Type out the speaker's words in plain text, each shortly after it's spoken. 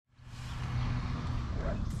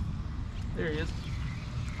There he is.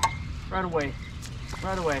 Right away.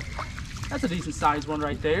 Right away. That's a decent sized one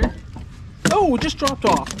right there. Oh, just dropped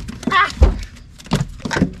off. Ah!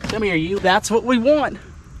 Come here, you. That's what we want.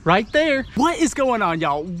 Right there. What is going on,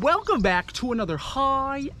 y'all? Welcome back to another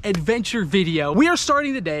high adventure video. We are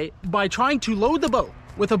starting the day by trying to load the boat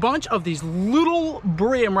with a bunch of these little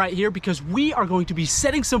brim right here because we are going to be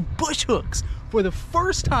setting some bush hooks for the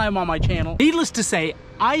first time on my channel. Needless to say,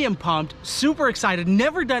 I am pumped, super excited,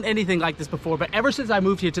 never done anything like this before, but ever since I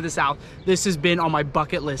moved here to the south, this has been on my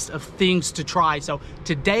bucket list of things to try. So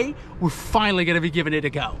today, we're finally gonna be giving it a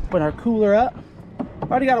go. Put our cooler up.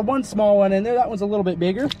 Already got one small one in there. That one's a little bit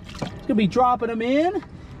bigger. It's gonna be dropping them in. And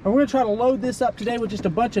we're gonna try to load this up today with just a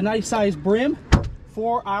bunch of nice sized brim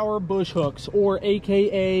for our bush hooks, or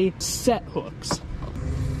AKA set hooks.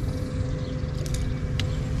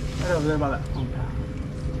 Right over there by that pump.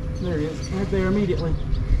 There he is, right there immediately.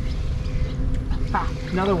 Ha,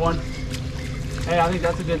 another one. Hey, I think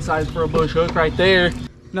that's a good size for a bush hook right there.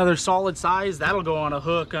 Another solid size. That'll go on a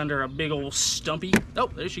hook under a big old stumpy. Oh,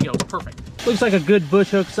 there she goes, perfect. Looks like a good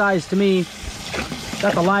bush hook size to me.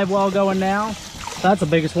 Got the live well going now. That's the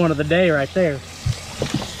biggest one of the day right there.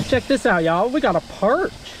 Check this out, y'all. We got a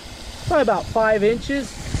perch. Probably about 5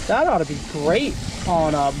 inches. That ought to be great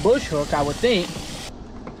on a bush hook, I would think.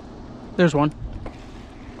 There's one.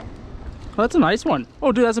 Oh, that's a nice one.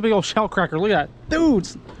 Oh, dude, that's a big old shell cracker. Look at that.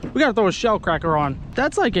 Dudes, we gotta throw a shell cracker on.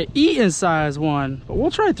 That's like an eating size one. But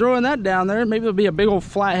we'll try throwing that down there. Maybe there'll be a big old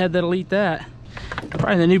flathead that'll eat that.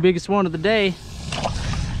 Probably the new biggest one of the day.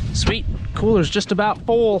 Sweet. Cooler's just about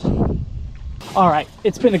full. All right,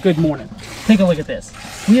 it's been a good morning. Take a look at this.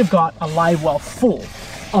 We have got a live well full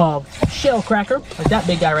of shell cracker, like that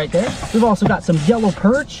big guy right there. We've also got some yellow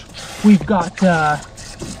perch. We've got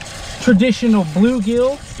traditional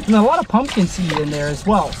bluegill, and a lot of pumpkin seed in there as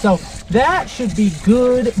well. So that should be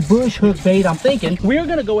good bush hook bait, I'm thinking. We're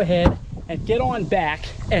gonna go ahead and get on back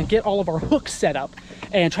and get all of our hooks set up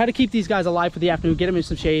and try to keep these guys alive for the afternoon, get them in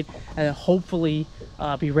some shade, and then hopefully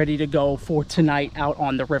be ready to go for tonight out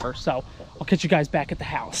on the river. So I'll catch you guys back at the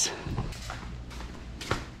house.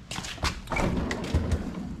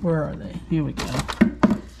 Where are they? Here we go.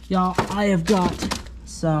 Y'all, I have got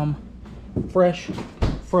some fresh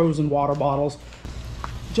frozen water bottles.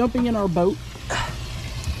 Jumping in our boat,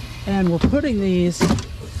 and we're putting these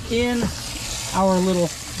in our little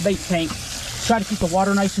bait tank. Try to keep the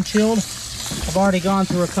water nice and chilled. I've already gone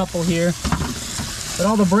through a couple here, but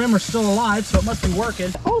all the brim are still alive, so it must be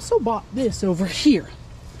working. I also bought this over here.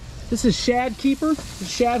 This is Shad Keeper, the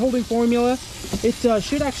shad holding formula. It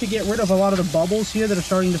should actually get rid of a lot of the bubbles here that are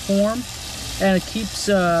starting to form, and it keeps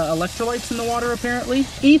electrolytes in the water apparently.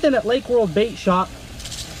 Ethan at Lake World Bait Shop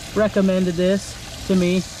recommended this to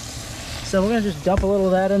me, so we're gonna just dump a little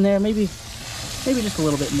of that in there, maybe just a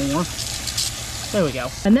little bit more. There we go,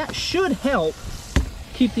 and that should help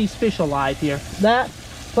keep these fish alive here. That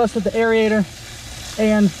plus with the aerator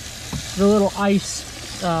and the little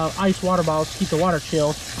ice water bottles to keep the water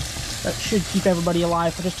chilled, that should keep everybody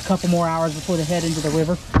alive for just a couple more hours before they head into the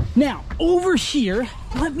river. Now over here,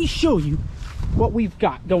 let me show you what we've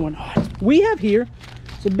got going on. We have here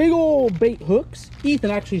some big old bait hooks.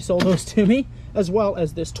 Ethan actually sold those to me, as well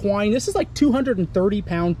as this twine. This is like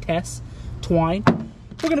 230-pound test twine.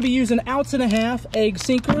 We're gonna be using 1.5 ounce egg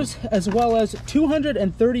sinkers, as well as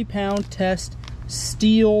 230-pound test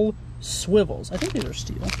steel swivels. I think these are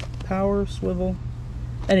steel. Power swivel.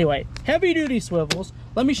 Anyway, heavy duty swivels.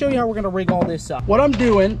 Let me show you how we're gonna rig all this up. What I'm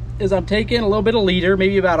doing is I'm taking a little bit of leader,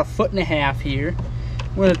 maybe about 1.5 feet here.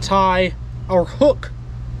 We're gonna tie our hook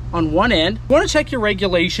on one end. You want to check your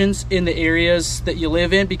regulations in the areas that you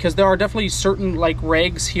live in, because there are definitely certain like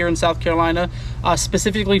regs here in South Carolina,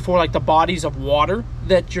 specifically for like the bodies of water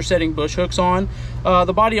that you're setting bush hooks on.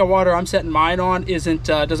 The body of water I'm setting mine on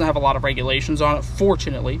doesn't have a lot of regulations on it,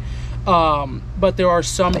 fortunately. But there are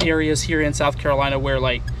some areas here in South Carolina where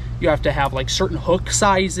like you have to have like certain hook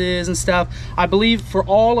sizes and stuff. I believe for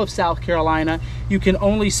all of South Carolina, you can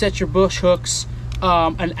only set your bush hooks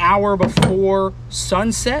an hour before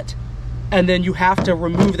sunset, and then you have to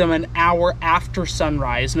remove them an hour after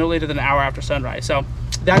sunrise, no later than an hour after sunrise. So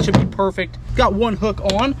that should be perfect. Got one hook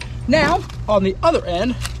on. Now on the other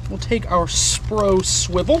end, we'll take our Spro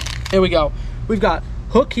swivel. Here we go. We've got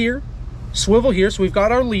hook here, swivel here, so we've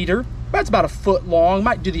got our leader. That's about 1 foot long.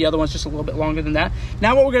 Might do the other ones just a little bit longer than that.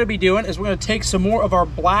 Now what we're going to be doing is we're going to take some more of our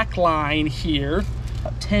black line here.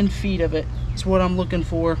 About 10 feet of it is what I'm looking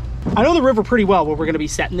for. I know the river pretty well where we're going to be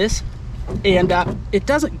setting this, and it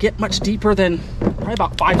doesn't get much deeper than probably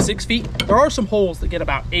about 5-6 feet. There are some holes that get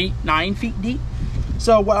about 8-9 feet deep.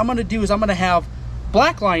 So what I'm going to do is I'm going to have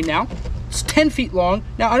black line now It's 10 feet long.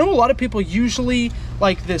 Now, I know a lot of people usually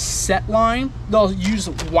like this set line. They'll use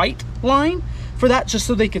white line for that just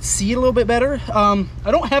so they could see it a little bit better. I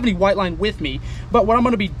don't have any white line with me, but what I'm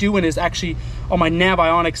going to be doing is actually on my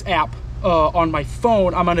Navionics app on my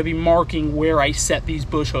phone, I'm going to be marking where I set these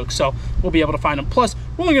bush hooks, so we'll be able to find them. Plus,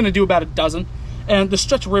 we're only going to do about a dozen, and the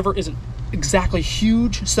Stretch River isn't exactly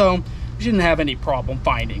huge, so we shouldn't have any problem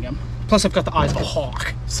finding them. Plus, I've got the eyes of a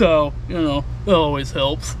hawk, so, you know, it always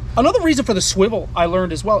helps. Another reason for the swivel I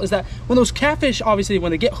learned as well is that when those catfish, obviously,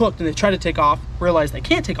 when they get hooked and they try to take off, realize they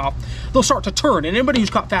can't take off, they'll start to turn. And anybody who's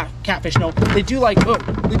caught catfish know they do like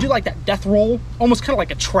that death roll, almost kind of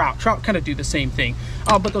like a trout. Trout kind of do the same thing,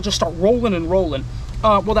 but they'll just start rolling and rolling.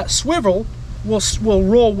 Well, that swivel will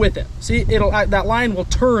roll with it. See, that line will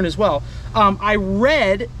turn as well. I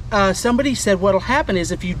read somebody said what'll happen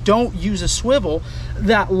is if you don't use a swivel,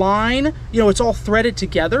 that line, you know, it's all threaded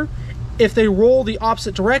together. If they roll the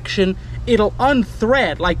opposite direction, it'll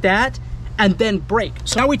unthread like that and then break.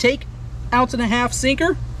 So now we take 1.5 ounce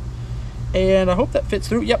sinker, and I hope that fits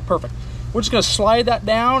through. Yep, perfect. We're just gonna slide that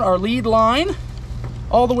down our lead line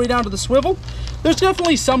all the way down to the swivel. There's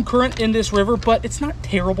definitely some current in this river, but it's not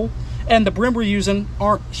terrible. And the brim we're using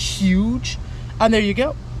aren't huge. And there you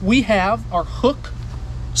go. We have our hook,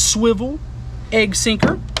 swivel, egg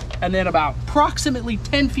sinker, and then about approximately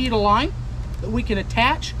 10 feet of line that we can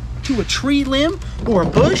attach to a tree limb or a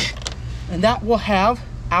bush, and that will have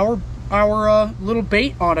our little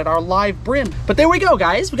bait on it, our live brim. But there we go,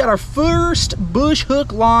 guys. We got our first bush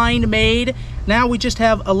hook line made. Now we just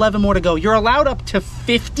have 11 more to go. You're allowed up to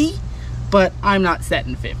 50, but I'm not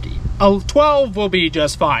setting 50. 12 will be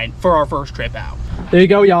just fine for our first trip out. There you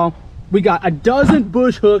go, y'all. We got a dozen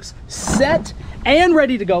bush hooks set and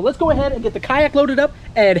ready to go. Let's go ahead and get the kayak loaded up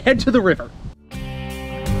and head to the river.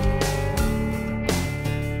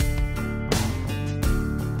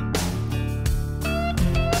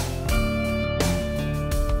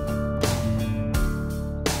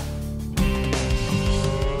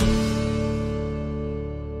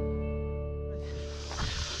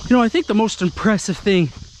 You know, I think the most impressive thing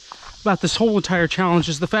about this whole entire challenge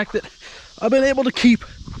is the fact that I've been able to keep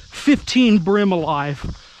 15 brim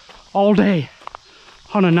alive all day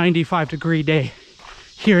on a 95-degree day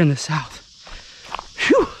here in the south.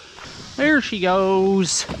 Phew. There she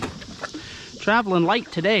goes. Traveling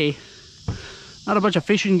light today. Not a bunch of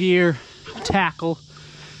fishing gear, tackle,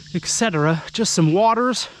 etc. Just some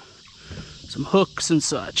waters, some hooks and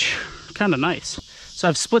such. Kind of nice. So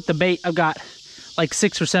I've split the bait. I've got like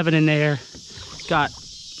 6 or 7 in there. Got,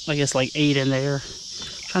 I guess, like 8 in there.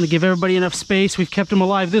 Trying to give everybody enough space. We've kept them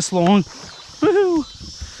alive this long.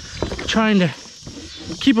 Woohoo! Trying to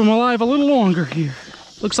keep them alive a little longer here.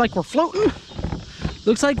 Looks like we're floating.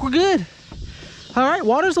 Looks like we're good. All right,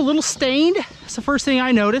 water's a little stained. That's the first thing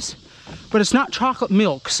I noticed. But it's not chocolate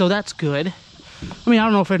milk, so that's good. I mean, I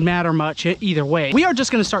don't know if it'd matter much either way. We are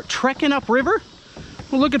just gonna start trekking upriver.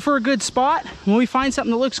 We're looking for a good spot. When we find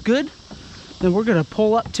something that looks good, then we're gonna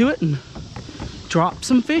pull up to it and drop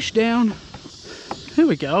some fish down. Here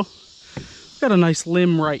we go. Got a nice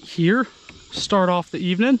limb right here. Start off the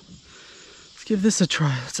evening. Let's give this a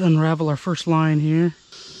try. Let's unravel our first line here.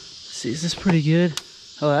 Let's see, is this pretty good?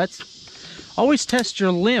 Oh, that's... Always test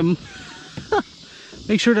your limb.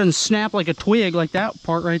 Make sure it doesn't snap like a twig like that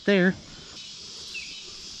part right there.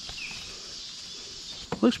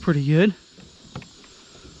 Looks pretty good.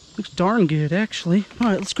 Looks darn good, actually. All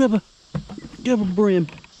right, let's grab a brim.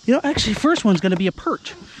 You know, actually, first one's gonna be a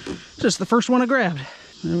perch. Just the first one I grabbed.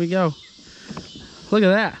 There we go. Look at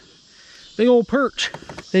that. Big old perch.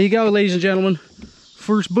 There you go, ladies and gentlemen.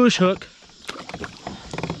 First bush hook.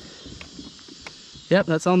 Yep,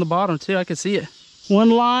 that's on the bottom too. I can see it. One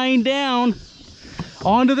line down.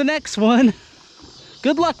 On to the next one.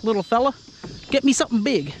 Good luck, little fella. Get me something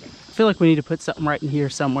big. I feel like we need to put something right in here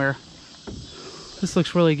somewhere. This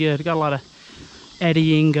looks really good. Got a lot of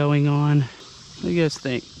eddying going on. What do you guys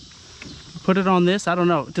think? Put it on this? I don't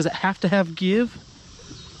know. Does it have to have give?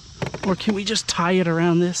 Or can we just tie it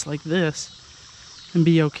around this like this and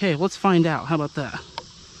be okay? Let's find out. How about that?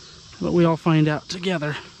 How about we all find out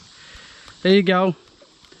together? There you go.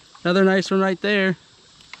 Another nice one right there.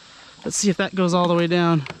 Let's see if that goes all the way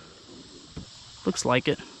down. Looks like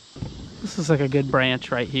it. This is like a good branch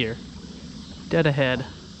right here. Dead ahead.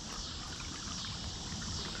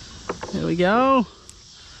 There we go.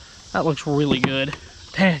 That looks really good.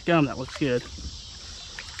 Dadgum, that looks good.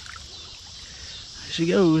 There she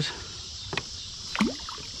goes.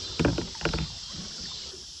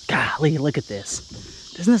 Golly, look at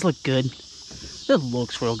this. Doesn't this look good? That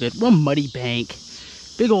looks real good. One muddy bank.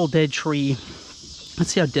 Big old dead tree.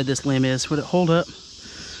 Let's see how dead this limb is. Would it hold up?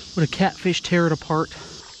 Would a catfish tear it apart?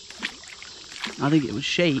 I think it would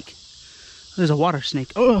shake. There's a water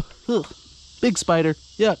snake. Oh, ugh. Big spider.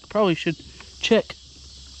 Yuck, probably should check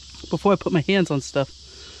before I put my hands on stuff.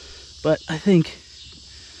 But I think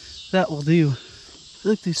that will do. I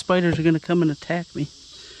feel like these spiders are gonna come and attack me.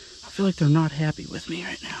 I feel like they're not happy with me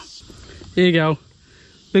right now. Here you go.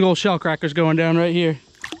 Big old shell cracker's going down right here.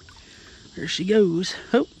 There she goes.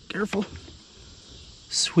 Oh, careful.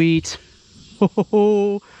 Sweet.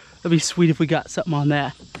 Oh, that'd be sweet if we got something on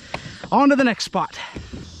that. On to the next spot.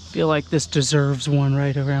 Feel like this deserves one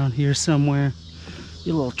right around here somewhere.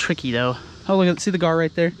 Be a little tricky though. Oh, look at, see the gar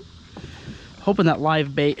right there? Hoping that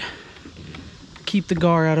live bait keep the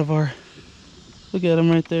gar out of our, look at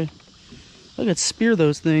them right there. Look at, spear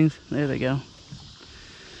those things. There they go.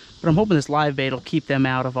 But I'm hoping this live bait will keep them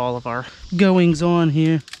out of all of our goings on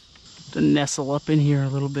here. To nestle up in here a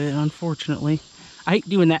little bit, unfortunately. I hate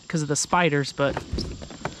doing that because of the spiders, but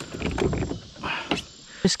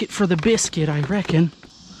biscuit for the biscuit, I reckon.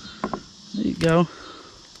 There you go.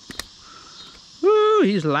 Woo,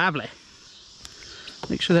 he's lively.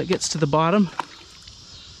 Make sure that gets to the bottom.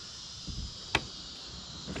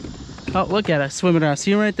 Oh, look at us swimming around.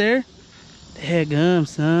 See him right there? Daggum,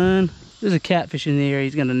 son. There's a catfish in the area.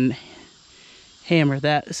 He's gonna hammer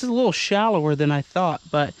that. This is a little shallower than I thought,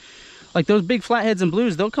 but like those big flatheads and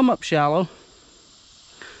blues, they'll come up shallow.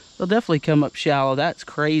 They'll definitely come up shallow. That's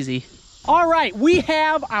crazy. All right, we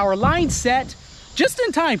have our line set just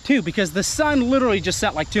in time too, because the sun literally just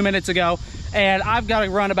set like 2 minutes ago, and I've got to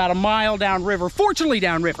run about a mile downriver, fortunately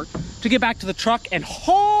downriver, to get back to the truck and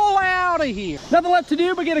haul out of here. Nothing left to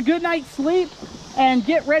do but get a good night's sleep and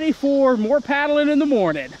get ready for more paddling in the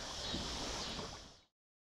morning.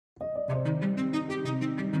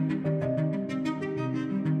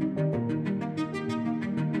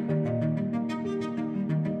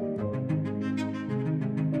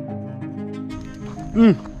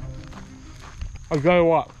 I tell you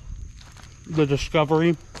what, the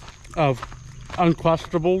discovery of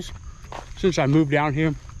Uncrustables since I moved down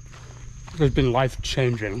here has been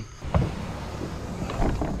life-changing.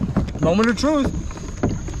 Moment of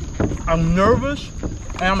truth. I'm nervous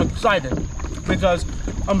and I'm excited because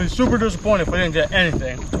I'm gonna be super disappointed if we didn't get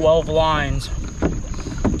anything. 12 lines. I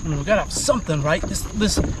mean, we gotta have something, right?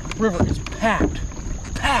 This river is packed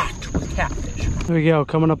with catfish. There we go,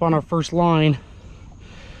 coming up on our first line.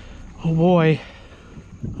 Oh boy.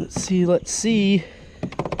 Let's see.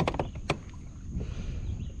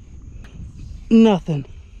 Nothing.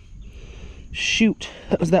 Shoot,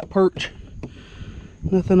 that was that perch.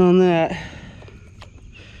 Nothing on that.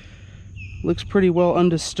 Looks pretty well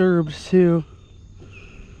undisturbed too.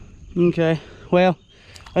 Okay, well,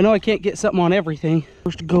 I know I can't get something on everything.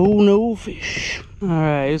 First go, no fish. All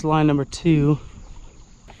right, here's line number 2.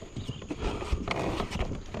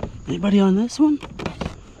 Anybody on this one?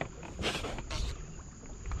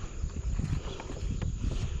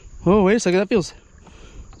 Oh, wait a second, that feels...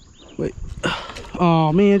 Wait.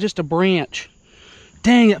 Oh, man, just a branch.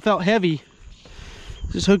 Dang, that felt heavy.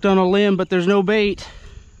 Just hooked on a limb, but there's no bait.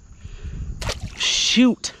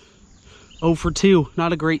 Shoot. 0 for 2.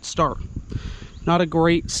 Not a great start. Not a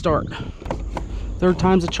great start. Third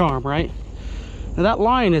time's a charm, right? Now, that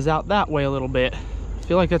line is out that way a little bit. I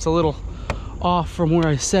feel like that's a little off from where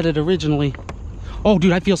I set it originally. Oh,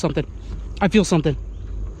 dude, I feel something. I feel something.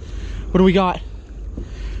 What do we got?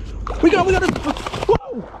 We got a,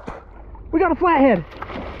 whoa! We got a flathead.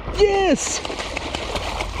 Yes!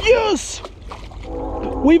 Yes!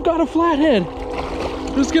 We've got a flathead.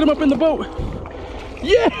 Let's get him up in the boat.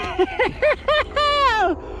 Yeah!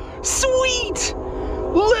 Sweet!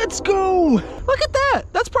 Let's go! Look at that.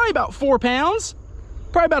 That's probably about 4 pounds.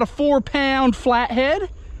 Probably about a 4-pound flathead.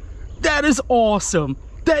 That is awesome.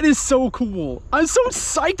 That is so cool. I'm so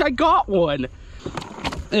psyched I got one.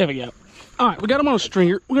 There we go. All right, we got him on a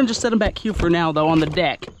stringer. We're gonna just set him back here for now though on the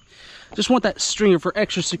deck. Just want that stringer for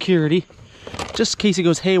extra security, just in case he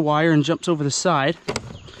goes haywire and jumps over the side.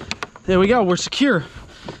 There we go, we're secure.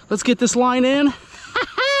 Let's get this line in.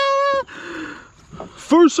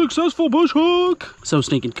 First successful bush hook. So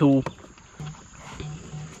stinking cool.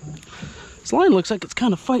 This line looks like it's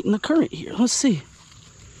kind of fighting the current here. Let's see.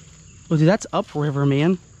 Oh, dude, that's upriver,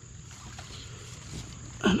 man.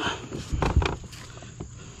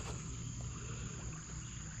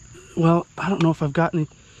 Well, I don't know if I've got any.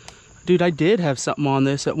 Dude, I did have something on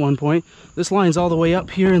this at one point. This line's all the way up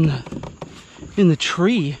here in the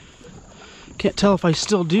tree. Can't tell if I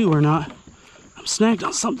still do or not. I'm snagged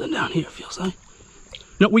on something down here, it feels like.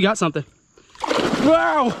 Nope, we got something.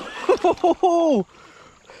 Wow!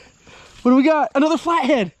 What do we got? Another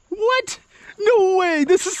flathead. What? No way!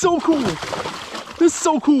 This is so cool. This is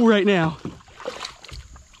so cool right now.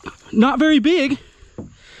 Not very big,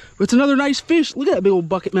 but it's another nice fish. Look at that big old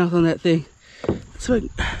bucket mouth on that thing. So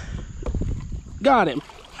got him.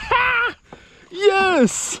 Ha!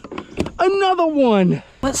 Yes! Another one.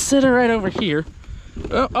 Let's sit her right over here.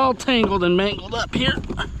 Oh, all tangled and mangled up here.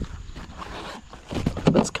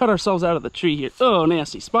 Let's cut ourselves out of the tree here. Oh,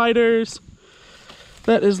 nasty spiders.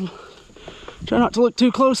 That is, try not to look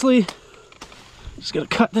too closely. Just gonna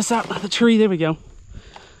cut this out of the tree. There we go.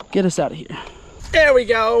 Get us out of here. There we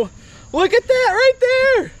go. Look at that right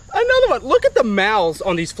there. Another one. Look at the mouths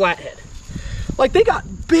on these flathead. Like, they got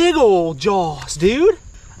big old jaws, dude.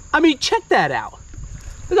 I mean, check that out.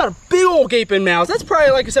 They got a big old gaping mouth. That's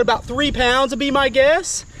probably, like I said, about 3 pounds would be my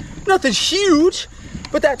guess. Nothing huge,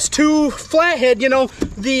 but that's 2 flathead. You know,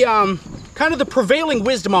 the kind of the prevailing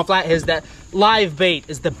wisdom on flathead is that live bait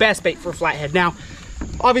is the best bait for flathead. Now,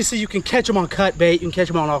 obviously you can catch them on cut bait, you can catch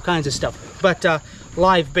them on all kinds of stuff, but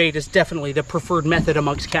live bait is definitely the preferred method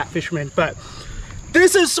amongst catfishermen. But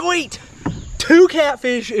this is sweet. 2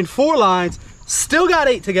 catfish in 4 lines, still got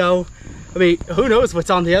 8 to go. I mean, who knows what's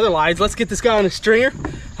on the other lines. Let's get this guy on a stringer.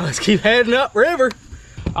 Let's keep heading up river.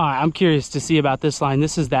 All right, I'm curious to see about this line.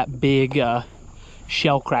 This is that big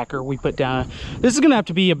shell cracker we put down. This is gonna have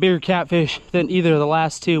to be a bigger catfish than either of the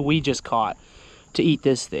last 2 we just caught to eat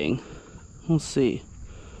this thing. We'll see.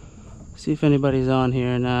 See if anybody's on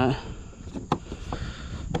here or not.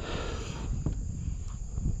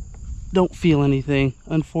 Don't feel anything,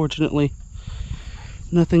 unfortunately.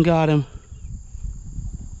 Nothing got him.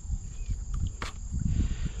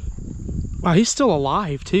 Wow, he's still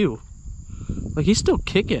alive too. Like, he's still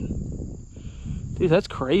kicking. Dude, that's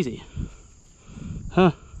crazy.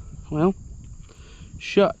 Huh. Well,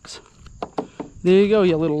 shucks. There you go,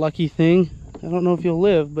 you little lucky thing. I don't know if you'll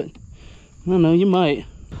live, but I don't know, you might.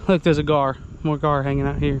 Look, there's a gar. More gar hanging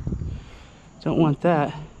out here. Don't want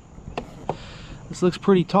that. This looks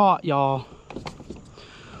pretty taut, y'all.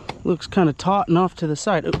 Looks kind of taut and off to the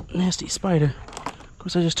side. Oh, nasty spider. Of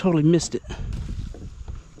course, I just totally missed it.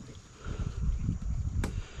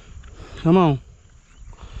 Come on.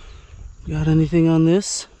 Got anything on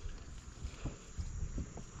this?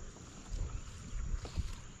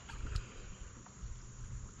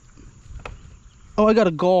 Oh, I got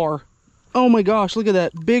a gar. Oh my gosh, look at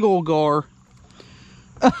that big old gar.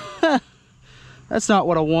 That's not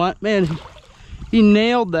what I want. Man, he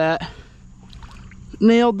nailed that.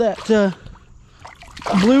 Nailed that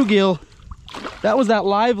bluegill. That was that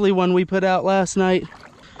lively one we put out last night.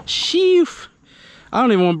 Sheesh. I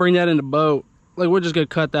don't even want to bring that in the boat. Like, we're just gonna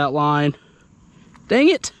cut that line. Dang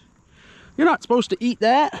it. You're not supposed to eat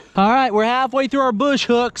that. All right, we're halfway through our bush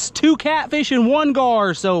hooks. 2 catfish and 1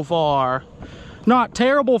 gar so far. Not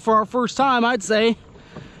terrible for our first time, I'd say.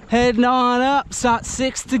 Heading on up, it's got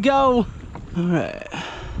 6 to go. All right.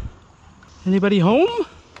 Anybody home?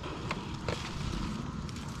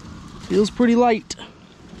 Feels pretty light.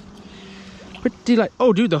 Pretty light.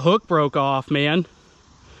 Oh, dude, the hook broke off, man.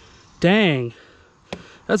 Dang.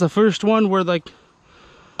 That's the first one where, like,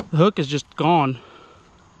 the hook is just gone.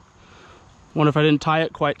 Wonder if I didn't tie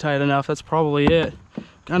it quite tight enough. That's probably it.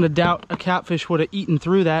 Kind of doubt a catfish would have eaten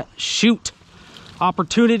through that. Shoot.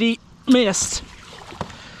 Opportunity missed.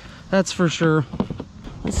 That's for sure.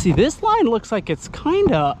 Let's see. This line looks like it's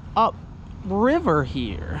kind of up river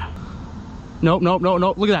here. Nope, nope, nope,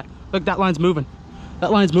 nope. Look at that. Look, that line's moving.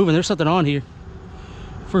 That line's moving. There's something on here.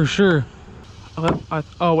 For sure.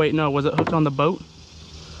 Oh, wait, no. Was it hooked on the boat?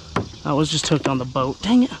 I was just hooked on the boat.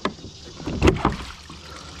 Dang it.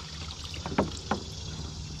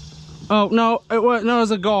 Oh, no, it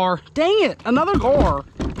was a gar. Dang it, another gar.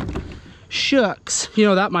 Shucks. You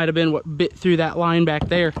know, that might have been what bit through that line back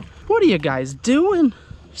there. What are you guys doing?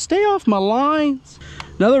 Stay off my lines.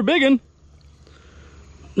 Another big one.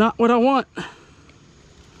 Not what I want.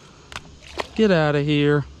 Get out of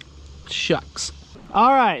here. Shucks.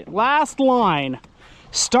 All right, last line.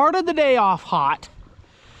 Started the day off hot.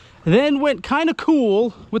 Then went kind of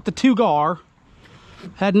cool with the 2 gar.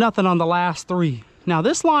 Had nothing on the last 3. Now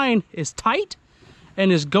this line is tight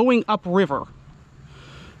and is going upriver.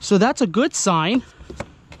 So that's a good sign.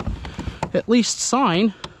 At least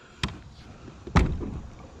sign.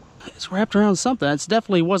 It's wrapped around something. It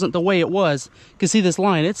definitely wasn't the way it was. You can see this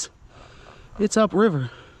line, it's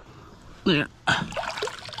upriver. Yeah.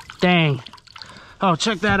 Dang. Oh,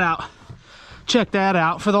 check that out. Check that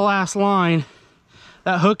out for the last line.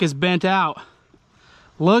 That hook is bent out.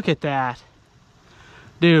 Look at that.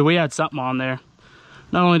 Dude, we had something on there.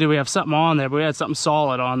 Not only did we have something on there, but we had something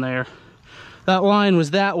solid on there. That line was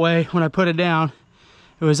that way when I put it down.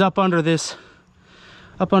 It was up under this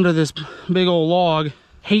big old log.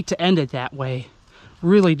 Hate to end it that way.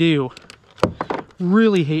 Really do.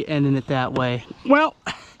 Really hate ending it that way. Well,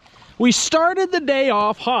 we started the day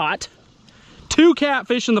off hot. 2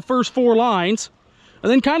 catfish in the first 4 lines.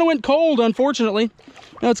 And then kind of went cold, unfortunately.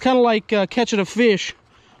 You know, it's kind of like catching a fish,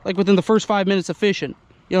 like within the first 5 minutes of fishing.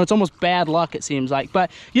 You know, it's almost bad luck, it seems like. But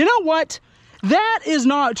you know what? That is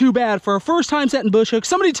not too bad for a first time setting bush hooks.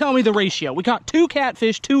 Somebody tell me the ratio. We caught 2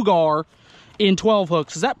 catfish, 2 gar in 12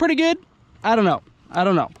 hooks. Is that pretty good? I don't know. I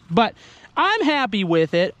don't know. But I'm happy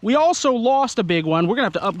with it. We also lost a big one. We're gonna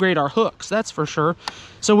have to upgrade our hooks, that's for sure.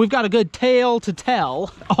 So we've got a good tale to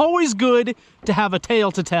tell. Always good to have a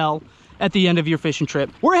tale to tell at the end of your fishing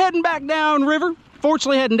trip. We're heading back down river.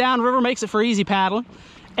 Fortunately, heading down river makes it for easy paddling.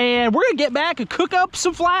 And we're gonna get back and cook up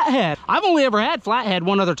some flathead. I've only ever had flathead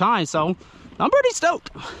one other time, so I'm pretty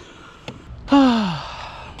stoked.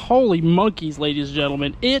 Holy monkeys, ladies and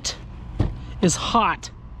gentlemen. It is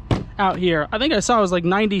hot out here. I think I saw it was like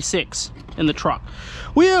 96 in the truck.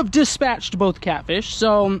 We have dispatched both catfish,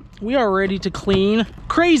 so we are ready to clean.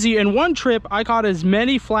 Crazy, in one trip, I caught as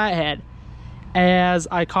many flathead as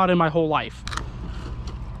I caught in my whole life.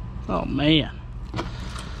 Oh man.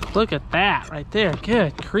 Look at that right there.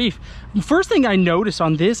 Good grief. The first thing I noticed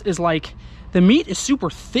on this is like the meat is super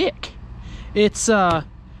thick. It's a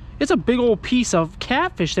big old piece of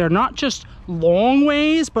catfish there, not just long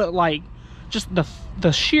ways, but like just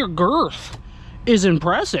the sheer girth is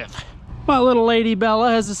impressive. My little lady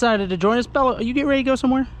Bella has decided to join us. Bella, are you getting ready to go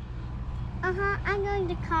somewhere? Uh-huh, I'm going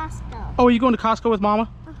to Costco. Oh, are you going to Costco with Mama?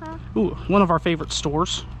 Uh-huh. Ooh, one of our favorite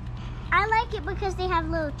stores. I like it because they have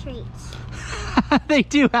little treats. They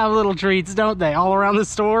do have little treats, don't they? All around the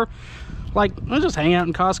store. Like, we'll just hang out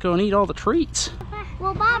in Costco and eat all the treats.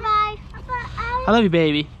 Well, bye-bye. I love you,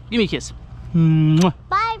 baby. Give me a kiss. Mwah.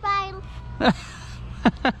 Bye-bye.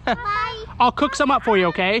 Bye. I'll cook some up for you,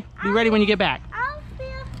 okay? Be ready when you get back.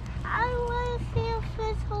 I want to feel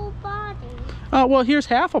his whole body. Well, here's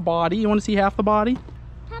half a body. You want to see half the body?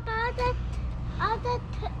 Papa, I'll just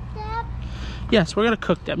cook them. Yes, we're going to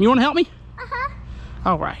cook them. You want to help me? Uh-huh.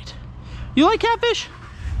 All right. You like catfish?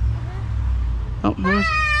 Oh, there's...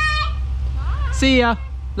 See ya.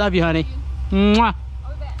 Love you, honey. Mwah.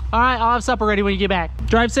 All right, I'll have supper ready when you get back.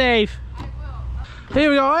 Drive safe. I will. Here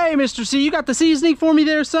we go. Hey, Mr. C, you got the seasoning for me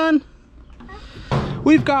there, son?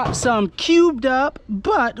 We've got some cubed up,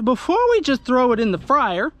 but before we just throw it in the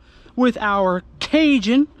fryer with our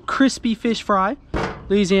Cajun crispy fish fry,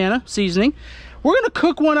 Louisiana seasoning, we're gonna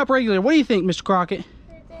cook one up regular. What do you think, Mr. Crockett?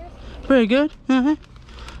 Very good.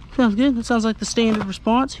 Sounds good. That sounds like the standard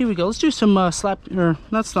response. Here we go. Let's do some that's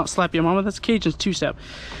not slap your mama, that's Cajun's 2-step.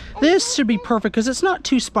 This should be perfect because it's not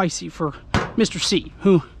too spicy for Mr. C,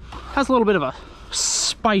 who has a little bit of a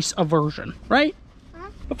spice aversion, right?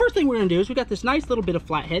 The first thing we're gonna do is we got this nice little bit of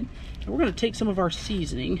flathead, and we're gonna take some of our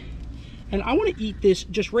seasoning, and I want to eat this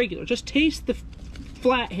just regular. Just taste the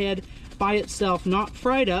flathead by itself, not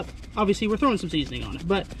fried up. Obviously, we're throwing some seasoning on it,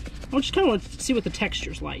 but I just kind of want to see what the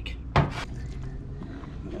texture's like.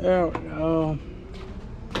 There we go.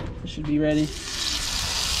 This should be ready.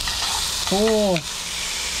 Oh,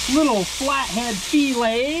 little flathead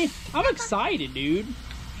fillet. I'm excited, dude.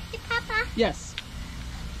 Hey, Papa. Yes.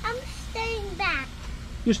 I'm staying back.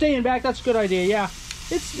 You're staying back? That's a good idea, yeah.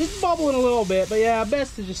 It's bubbling a little bit, but yeah,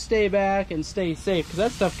 best to just stay back and stay safe, because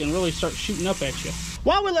that stuff can really start shooting up at you.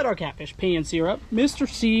 While we let our catfish pan sear up, Mr.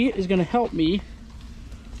 C is going to help me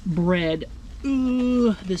bread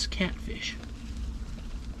this catfish.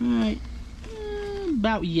 All right,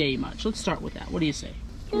 about yay much. Let's start with that. What do you say?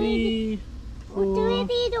 3, 4, Do we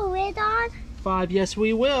need a lid on? 5. Yes,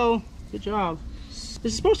 we will. Good job. This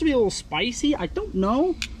is supposed to be a little spicy. I don't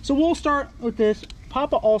know. So we'll start with this.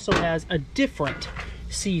 Papa also has a different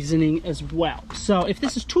seasoning as well. So if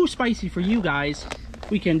this is too spicy for you guys,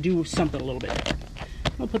 we can do something a little bit different.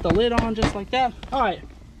 I'll put the lid on just like that. All right,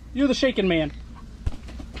 you're the shaking man.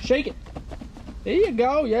 Shake it. There you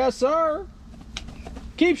go. Yes, sir.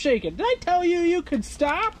 Keep shaking. Did I tell you you could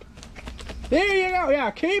stop? There you go. Yeah,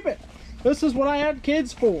 keep it. This is what I had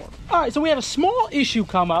kids for. All right, so we have a small issue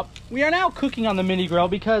come up. We are now cooking on the mini grill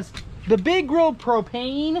because the big grill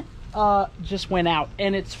propane just went out,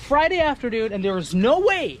 and it's Friday afternoon, and there is no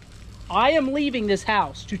way I am leaving this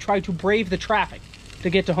house to try to brave the traffic to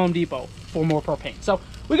get to Home Depot for more propane. So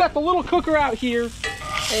we got the little cooker out here,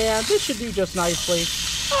 and this should do just nicely.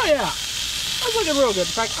 Oh yeah, that's looking real good. In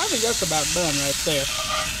fact, I think that's about done right there.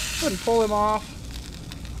 Go ahead and pull him off.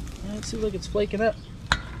 Let's see, look, it's flaking up.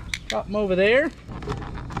 Drop him over there.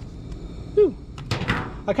 Whew.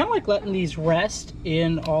 I kind of like letting these rest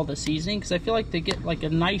in all the seasoning because I feel like they get like a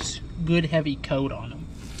nice, good, heavy coat on them.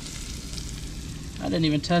 I didn't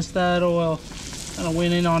even test that oil. Kind of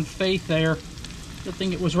went in on faith there. Good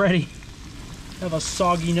thing it was ready. Have a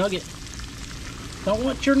soggy nugget. Don't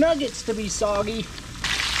want your nuggets to be soggy.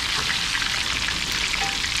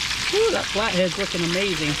 Ooh, that flathead's looking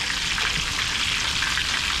amazing.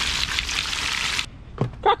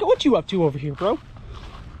 Crockett, what you up to over here, bro?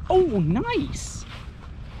 Oh, nice.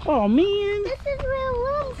 Oh, man. This is where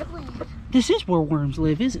worms live. This is where worms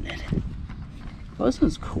live, isn't it? Well, this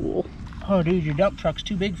one's cool. Oh, dude, your dump truck's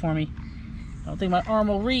too big for me. I don't think my arm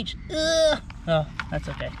will reach. Ugh. Oh, that's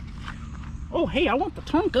okay. Oh, hey, I want the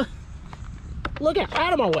Tonka. Look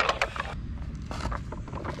out of my way.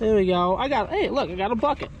 There we go. Hey, look, I got a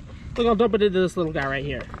bucket. Look, I'll dump it into this little guy right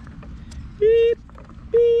here. Beep,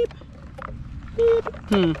 beep,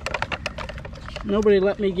 beep. Nobody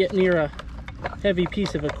let me get near a heavy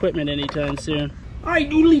piece of equipment anytime soon. All right,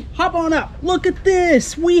 Doodly, hop on up. Look at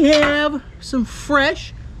this. We have some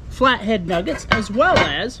fresh flathead nuggets as well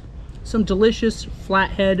as some delicious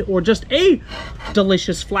flathead, or just a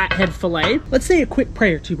delicious flathead fillet. Let's say a quick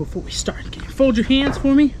prayer too before we start. Can you fold your hands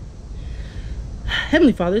for me?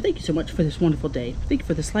 Heavenly Father, thank you so much for this wonderful day. Thank you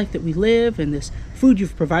for this life that we live and this food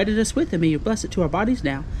you've provided us with, and may you bless it to our bodies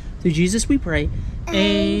now. Through Jesus we pray.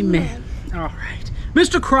 Amen. All right.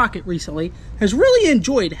 Mr. Crockett recently has really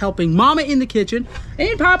enjoyed helping Mama in the kitchen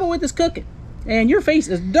and Papa with his cooking. And your face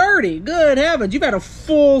is dirty. Good heavens. You've had a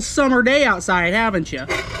full summer day outside, haven't you?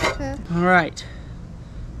 All right.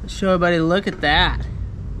 Let's show everybody, look at that.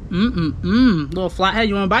 Little flathead,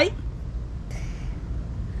 you want a bite?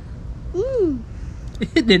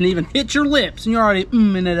 It didn't even hit your lips and you're already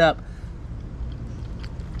mmming it up.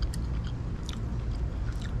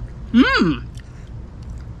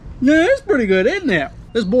 Yeah, it's pretty good, isn't it?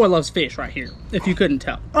 This boy loves fish right here, if you couldn't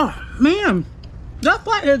tell. Oh, man. That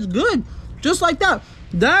flathead's good. Just like that.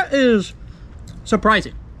 That is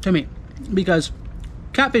surprising to me, because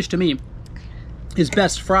catfish to me is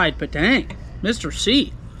best fried, but dang, Mr.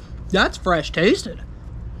 C, that's fresh tasted.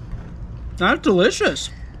 That's delicious.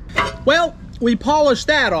 Well, we polished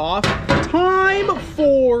that off. Time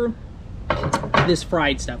for this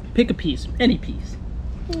fried stuff. Pick a piece, any piece.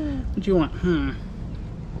 What do you want?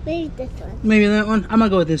 Maybe this one. Maybe that one? I'm gonna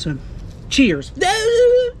go with this one. Cheers.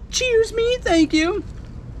 Cheers me, thank you.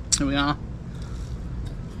 There we go.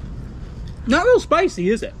 Not real spicy,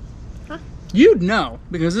 is it? Huh? You'd know,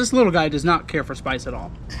 because this little guy does not care for spice at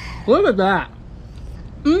all. Look at that.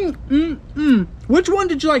 Which one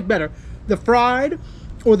did you like better? The fried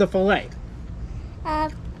or the fillet?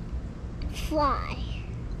 Fly.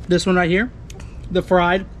 This one right here? The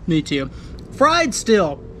fried? Me too. Fried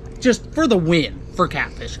still, just for the win for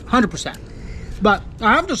catfish, 100%. But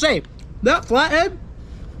I have to say, that flathead,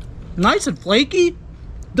 nice and flaky,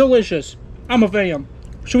 delicious. I'm a fan.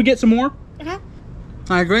 Should we get some more?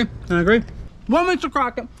 I agree. Well, Mr.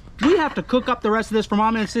 Crockett, we have to cook up the rest of this for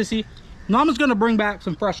Mama and Sissy. Mama's gonna bring back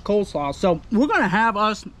some fresh coleslaw, so we're gonna have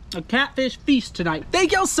us a catfish feast tonight.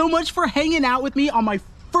 Thank y'all so much for hanging out with me on my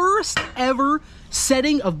first ever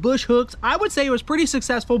setting of bush hooks. I would say it was pretty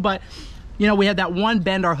successful, but you know, we had that one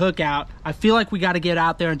bend our hook out. I feel like we got to get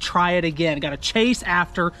out there and try it again. Got to chase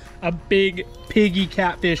after a big piggy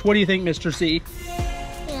catfish. What do you think, Mr. C?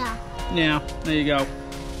 Yeah, there you go.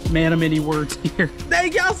 Man of many words here.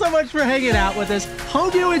 Thank y'all so much for hanging out with us.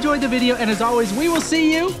 Hope you enjoyed the video, and as always, we will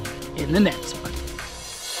see you in the next one.